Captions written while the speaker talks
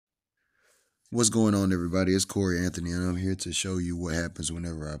What's going on, everybody? It's Corey Anthony, and I'm here to show you what happens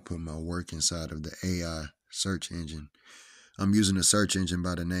whenever I put my work inside of the AI search engine. I'm using a search engine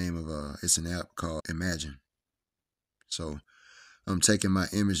by the name of, it's an app called Imagine. So I'm taking my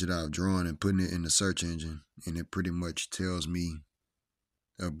image that I've drawn and putting it in the search engine, and it pretty much tells me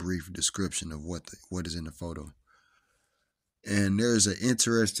a brief description of what is in the photo. And there's an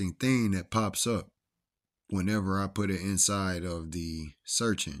interesting thing that pops up whenever I put it inside of the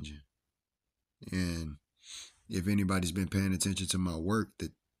search engine. And if anybody's been paying attention to my work,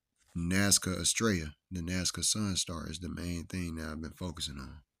 the Nazca Estrella, the Nazca Sun Star, is the main thing that I've been focusing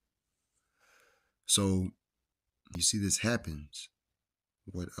on. So you see this happens.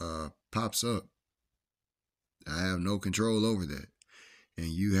 What pops up, I have no control over that. And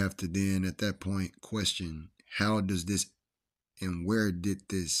you have to then at that point question, how does this and where did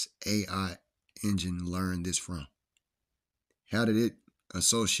this AI engine learn this from? How did it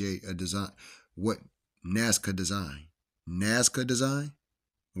associate a design? What Nazca design? Nazca design?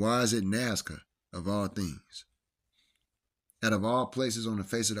 Why is it Nazca of all things? Out of all places on the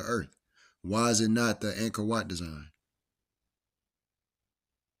face of the earth, why is it not the Angkor Wat design?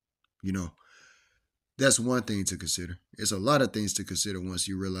 You know, that's one thing to consider. It's a lot of things to consider once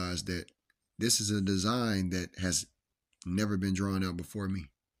you realize that this is a design that has never been drawn out before me.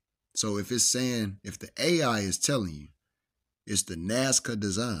 So if it's saying, if the AI is telling you it's the Nazca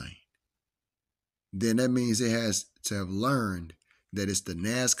design, then that means it has to have learned that it's the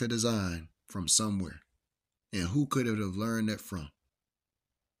Nazca design from somewhere. And who could it have learned that from?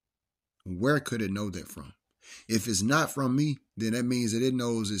 Where could it know that from? If it's not from me, then that means that it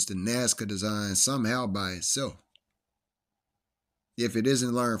knows it's the Nazca design somehow by itself. If it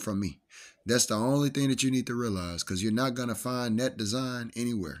isn't learned from me, that's the only thing that you need to realize, because you're not going to find that design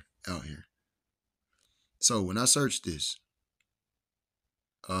anywhere out here. So when I search this,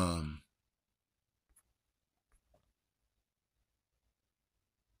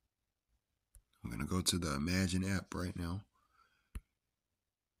 I'm going to go to the Imagine app right now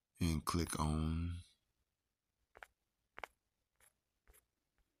and click on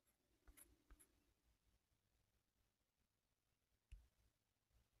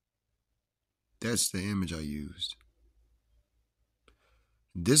that's the image I used.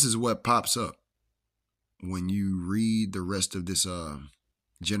 This is what pops up when you read the rest of this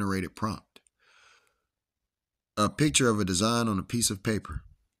generated prompt. A picture of a design on a piece of paper,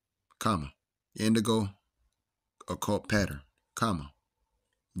 comma, indigo occult pattern, comma,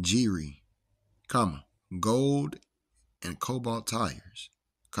 Jiri, comma, gold and cobalt tires,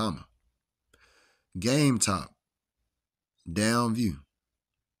 comma, game top, down view,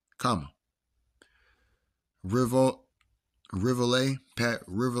 comma, Rivelet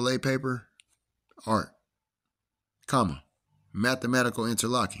paper, art, comma, mathematical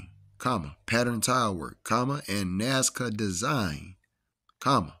interlocking, comma, pattern tile work, comma, and Nazca design,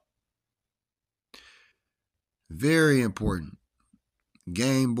 comma. Very important.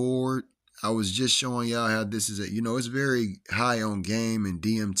 Game board. I was just showing y'all how this is it's very high on game and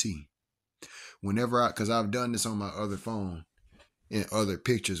DMT. Because I've done this on my other phone in other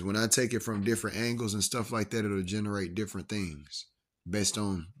pictures. When I take it from different angles and stuff like that, it'll generate different things based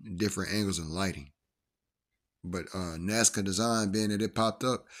on different angles and lighting. But Nazca design, being that it popped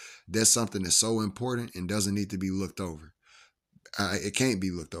up, that's something that's so important and doesn't need to be looked over. It can't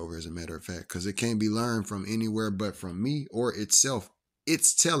be looked over, as a matter of fact, because it can't be learned from anywhere but from me or itself.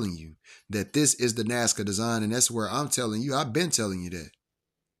 It's telling you that this is the Nazca design, and that's where I'm telling you, I've been telling you that.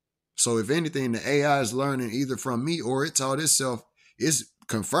 So if anything, the AI is learning either from me or it taught itself. It's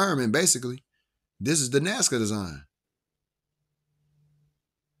confirming, basically, this is the Nazca design.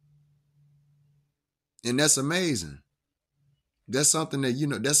 And that's amazing. That's something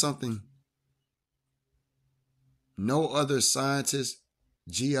that, that's something no other scientist,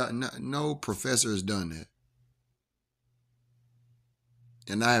 no professor has done that.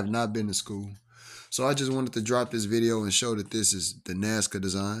 And I have not been to school. So I just wanted to drop this video and show that this is the Nazca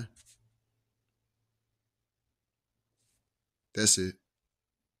design. That's it.